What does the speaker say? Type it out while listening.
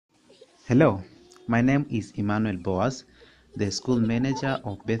Hello, my name is Emmanuel Boaz, the school manager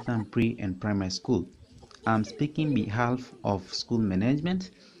of Bethlehem Pre and Primary School. I'm speaking on behalf of school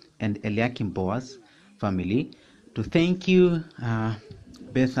management and Eliakim Boaz family to thank you,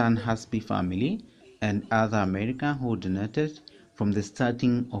 Bethlehem Hasby family and other Americans who donated from the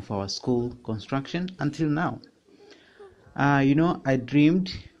starting of our school construction until now. I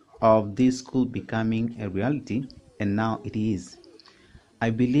dreamed of this school becoming a reality, and now it is. I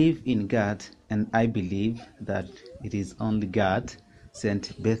believe in God, and I believe that it is only God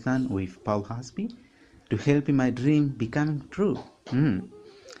sent Bethan with Paul Hasby to help my dream become true.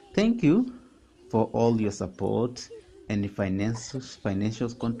 Thank you for all your support and financial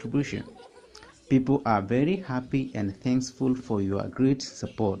contribution. People are very happy and thankful for your great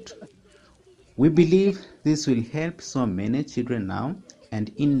support. We believe this will help so many children now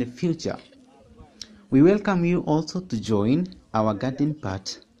and in the future. We welcome you also to join our garden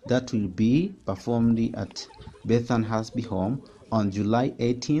part that will be performed at Bethan Hasby Home on July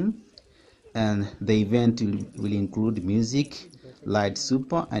 18th, and the event will include music, light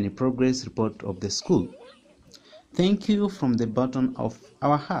super, and a progress report of the school. Thank you from the bottom of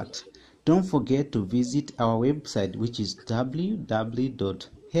our heart. Don't forget to visit our website, which is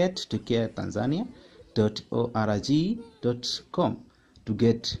www.headtocaretanzania.org.com to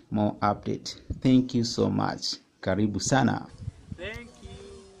get more updates. Thank you so much. Karibu sana.